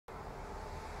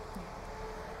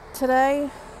Today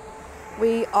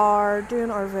we are doing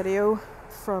our video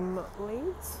from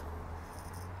Leeds.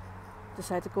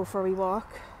 Decided to go for a wee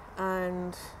walk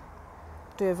and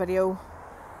do a video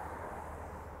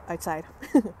outside.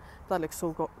 That looks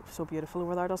so beautiful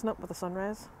over there, doesn't it, with the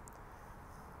sunrise?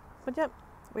 But yeah,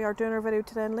 we are doing our video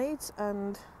today in Leeds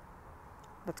and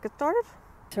let's get started.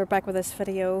 So we're back with this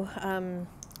video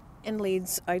in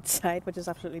Leeds outside, which is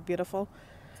absolutely beautiful.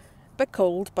 A bit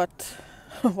cold, but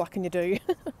what can you do?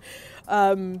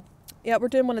 Yeah, we're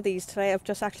doing one of these today. I've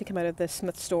just actually come out of the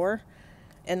Smith store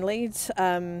in Leeds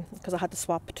because I had to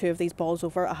swap 2 of these balls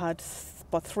over. I had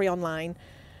bought 3 online.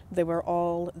 They were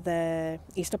all the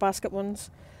Easter basket ones.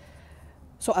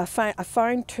 So I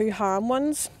found 2 ham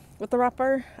ones with the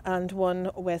wrapper and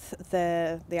one with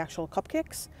the actual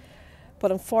cupcakes.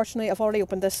 But unfortunately, I've already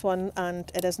opened this one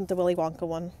and it isn't the Willy Wonka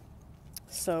one.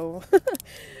 So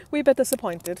we're a bit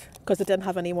disappointed because it didn't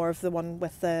have any more of the one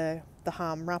with the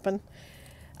ham wrapping.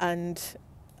 And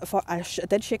I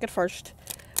did shake it first.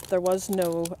 There was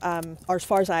no, or as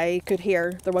far as I could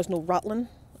hear, there was no rattling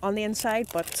on the inside.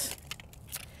 But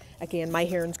again, my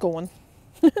hearing's going.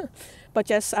 But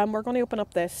yes, we're going to open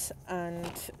up this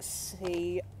and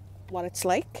see what it's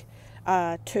like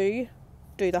to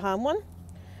do the ham one.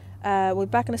 We'll be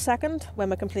back in a second when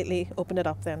we completely open it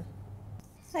up then.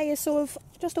 Hiya, so I've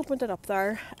just opened it up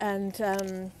there and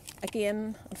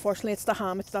again, unfortunately it's the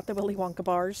ham, it's not the Willy Wonka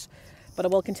bars, but I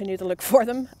will continue to look for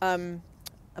them.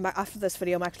 After this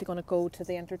video I'm actually going to go to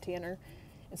the entertainer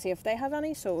and see if they have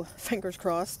any, so fingers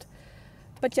crossed.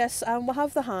 But yes, we'll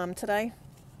have the ham today,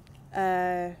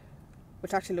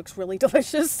 which actually looks really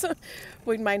delicious.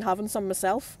 Wouldn't mind having some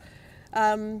myself.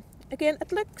 Again,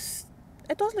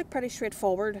 it does look pretty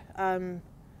straightforward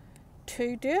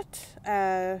to do it,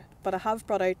 but I have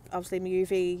brought out obviously my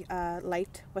UV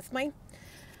light with me,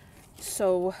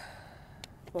 so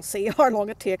we'll see how long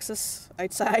it takes us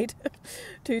outside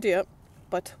to do it,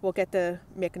 but we'll get to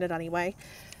making it anyway.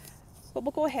 But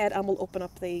we'll go ahead and we'll open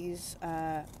up these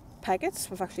packets.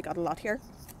 We've actually got a lot here.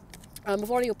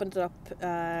 We've already opened up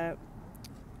the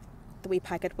wee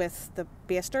packet with the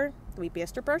wee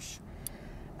baster brush,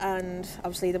 and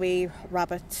obviously the wee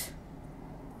rabbit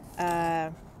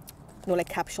like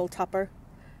capsule topper,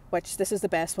 which this is the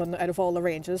best one out of all the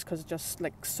ranges because it just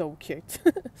looks so cute.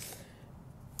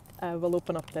 We'll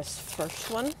open up this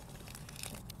first one,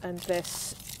 and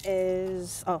this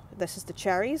is the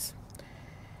cherries.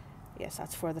 Yes,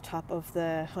 that's for the top of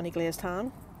the honey glazed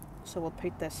ham, so we'll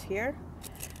put this here.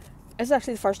 This is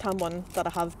actually the first ham one that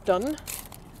I have done,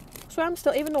 so I'm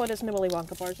still, even though it isn't a Willy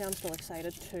Wonka bars, I'm still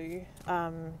excited to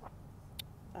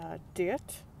do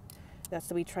it. That's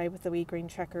the wee tray with the wee green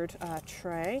checkered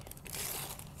tray.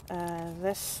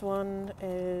 This one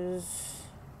is,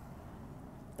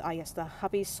 yes, the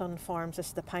Happy Sun Farms. This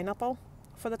is the pineapple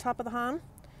for the top of the ham.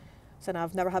 So now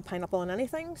I've never had pineapple on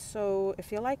anything, so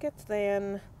if you like it,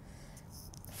 then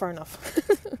fair enough.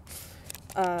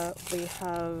 We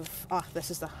have, this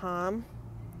is the ham.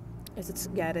 It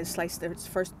is sliced. It's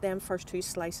first 2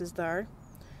 slices there,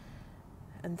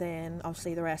 and then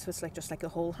obviously the rest of it's just like the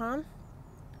whole ham.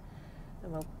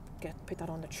 And we'll put that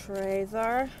on the tray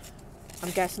there.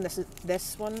 I'm guessing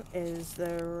this one is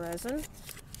the resin.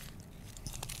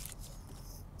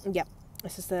 Yep,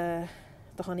 this is the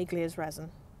honey glaze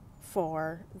resin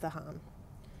for the ham.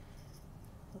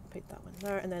 We'll put that one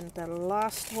there, and then the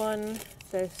last one.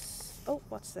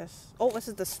 What's this? Oh, this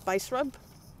is the spice rub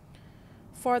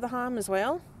for the ham as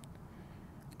well.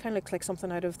 Kind of looks like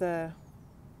something out of the,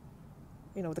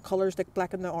 the colours like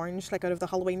black and the orange, like out of the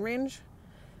Halloween range.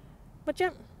 But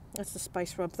yeah, that's the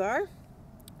spice rub there.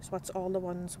 So that's all the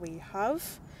ones we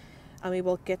have, and we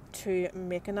will get to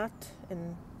making that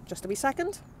in just a wee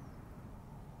second.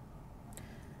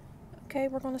 Okay,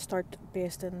 we're going to start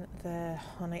basting the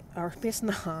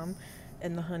ham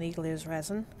in the honey glaze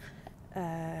resin.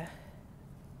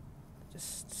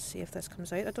 Just see if this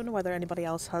comes out. I don't know whether anybody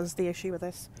else has the issue with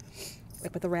this,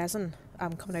 like with the resin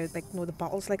coming out, like the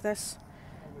bottles like this,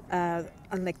 and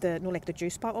like the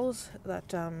juice bottles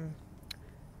that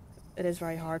it is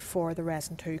very hard for the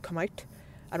resin to come out.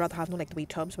 I'd rather have like the wee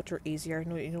tubs, which are easier,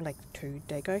 like to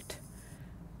dig out.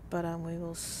 But we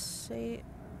will see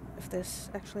if this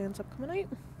actually ends up coming out.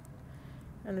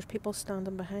 And there's people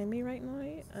standing behind me right now,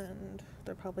 and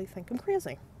they're probably thinking I'm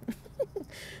crazy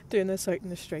doing this out in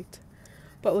the street.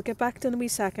 But we'll get back to in a wee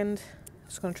second.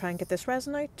 Just going to try and get this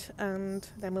resin out, and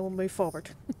then we will move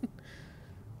forward.